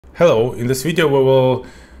Hello, in this video we will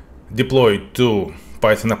deploy two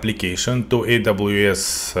Python applications to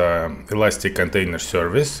AWS Elastic Container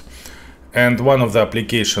Service, and one of the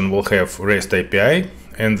application will have REST API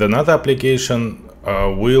and another application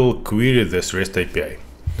will query this REST API.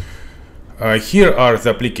 Here are the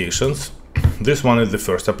applications. This one is the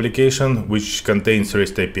first application, which contains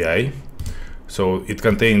REST API. So it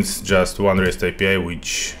contains just one REST API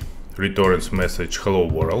which returns message hello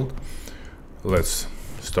world. Let's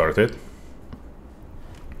start it.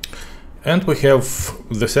 And we have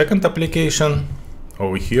the second application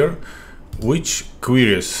over here, which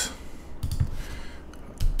queries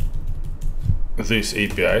this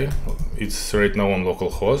API. It's right now on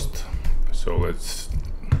localhost, so let's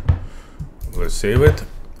save it,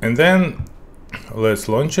 and then let's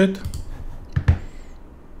launch it.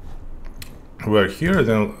 We're here,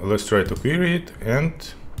 then let's try to query it,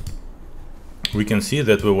 and we can see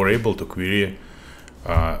that we were able to query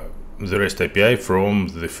the REST API from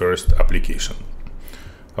the first application.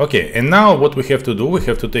 Okay, and now what we have to do, we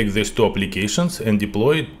have to take these two applications and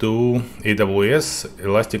deploy it to AWS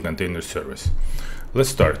Elastic Container Service. Let's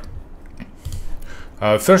start.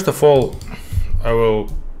 First of all, I will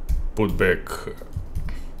put back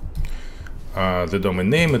the domain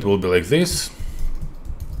name. It will be like this.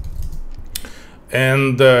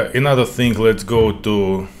 And another thing, let's go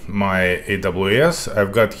to my AWS.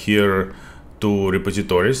 I've got here two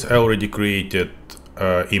repositories. I already created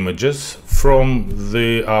images from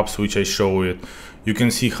the apps which I showed. You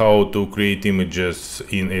can see how to create images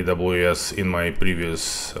in AWS in my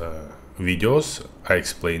previous videos. I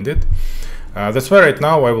explained it. That's why right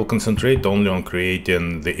now I will concentrate only on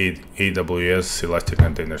creating the AWS Elastic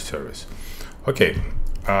Container Service. Okay,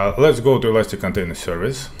 let's go to Elastic Container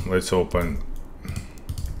Service. Let's open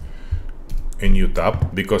a new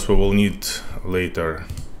tab, because we will need later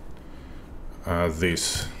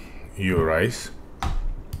these URIs.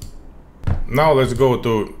 Now let's go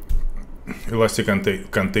to Elastic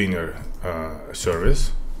Container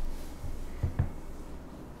Service.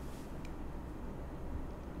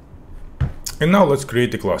 And now let's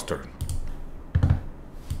create a cluster.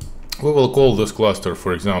 We will call this cluster,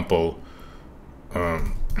 for example,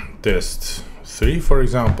 test 3, for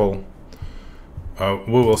example.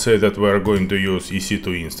 We will say that we are going to use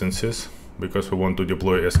EC2 instances, because we want to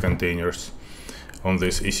deploy as containers on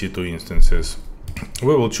these EC2 instances.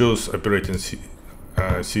 We will choose operating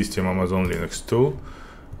system Amazon Linux 2.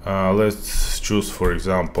 Let's choose, for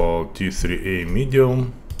example, T3A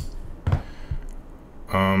medium.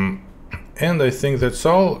 And I think that's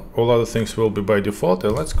all. All other things will be by default.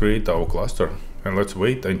 And let's create our cluster. And let's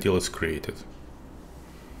wait until it's created.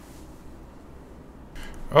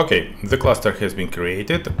 Okay, the cluster has been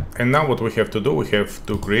created. And now what we have to do, we have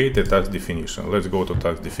to create a task definition. Let's go to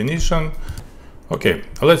task definition. Okay,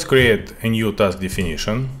 let's create a new task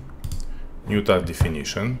definition. New task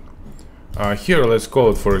definition. Here, let's call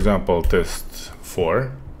it, for example, test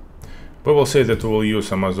 4. We will say that we will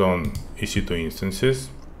use Amazon EC2 instances.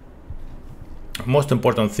 Most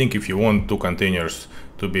important thing, if you want two containers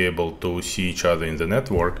to be able to see each other in the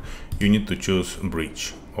network, you need to choose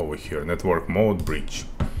bridge over here, network mode bridge.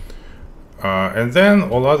 And then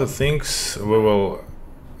all other things we will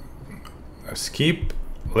skip.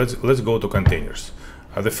 Let's go to containers.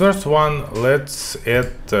 The first one, let's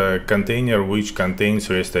add a container which contains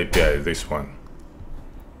REST API, this one.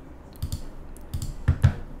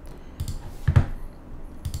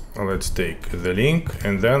 Let's take the link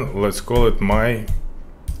and then let's call it my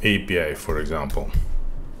API, for example.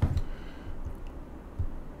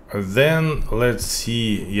 Then let's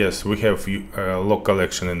see, yes, we have log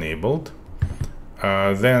collection enabled.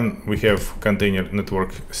 Then we have container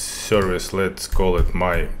network service, let's call it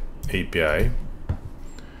my API.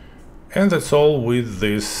 And that's all with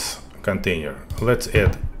this container. Let's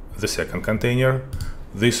add the second container.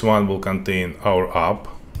 This one will contain our app,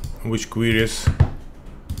 which queries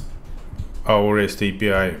our REST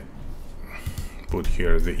API. Put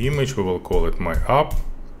here the image, we will call it my app.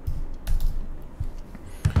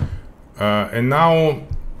 And now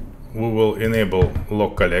we will enable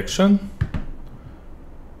log collection.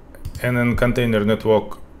 And in container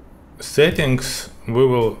network settings, we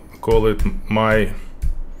will call it my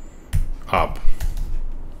app.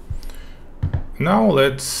 Now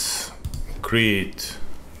let's create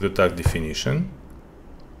the task definition.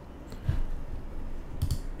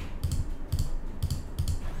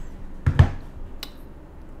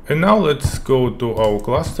 And now let's go to our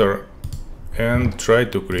cluster and try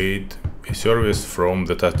to create a service from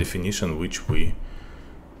the task definition which we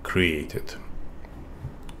created.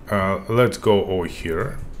 Let's go over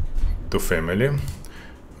here to family.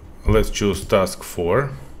 Let's choose task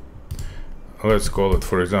 4 let's call it,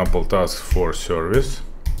 for example, task for service.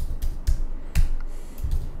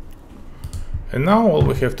 And now all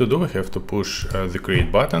we have to do, we have to push the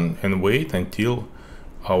create button and wait until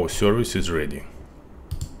our service is ready.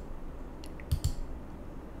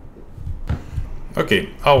 Okay,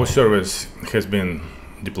 our service has been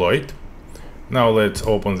deployed. Now let's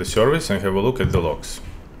open the service and have a look at the logs.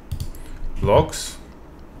 Logs.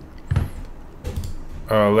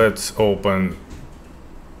 Let's open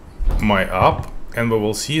my app, and we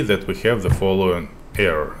will see that we have the following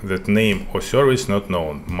error, that name or service not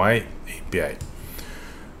known, my API.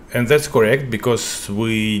 And that's correct because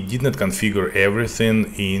we did not configure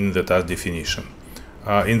everything in the task definition.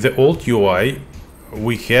 In the old UI,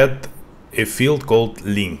 we had a field called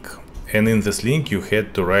link, and in this link you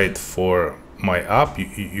had to write for my app,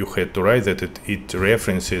 you had to write that it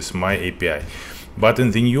references my API. But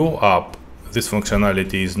in the new app, this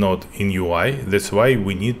functionality is not in UI. That's why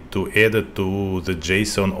we need to add it to the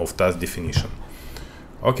JSON of task definition.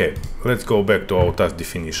 Okay, let's go back to our task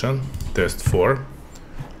definition, test 4.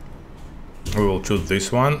 We will choose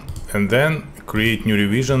this one and then create new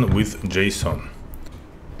revision with JSON.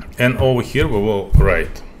 And over here we will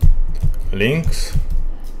write links,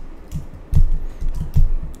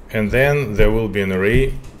 and then there will be an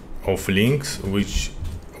array of links which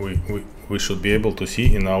we should be able to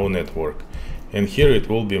see in our network. And here it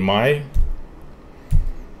will be my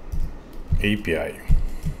API.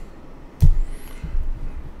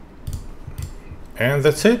 And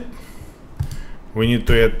that's it. We need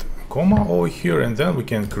to add comma over here and then we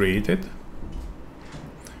can create it.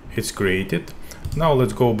 It's created. Now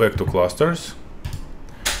let's go back to clusters.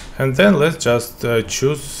 And then let's just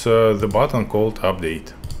choose the button called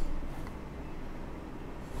update.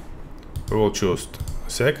 We will choose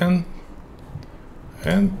second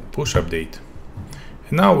and push update.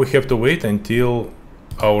 And now we have to wait until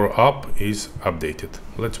our app is updated.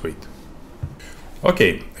 Let's wait.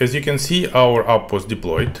 Okay, as you can see, our app was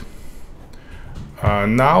deployed.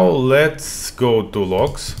 Now let's go to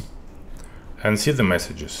logs and see the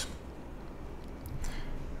messages.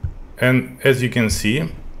 And as you can see,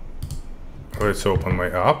 let's open my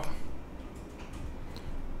app.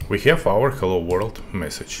 We have our hello world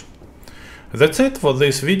message. That's it for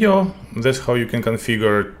this video. That's how you can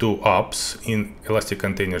configure two apps in Elastic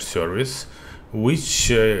Container Service, which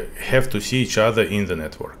have to see each other in the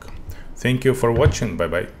network. Thank you for watching. Bye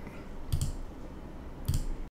bye.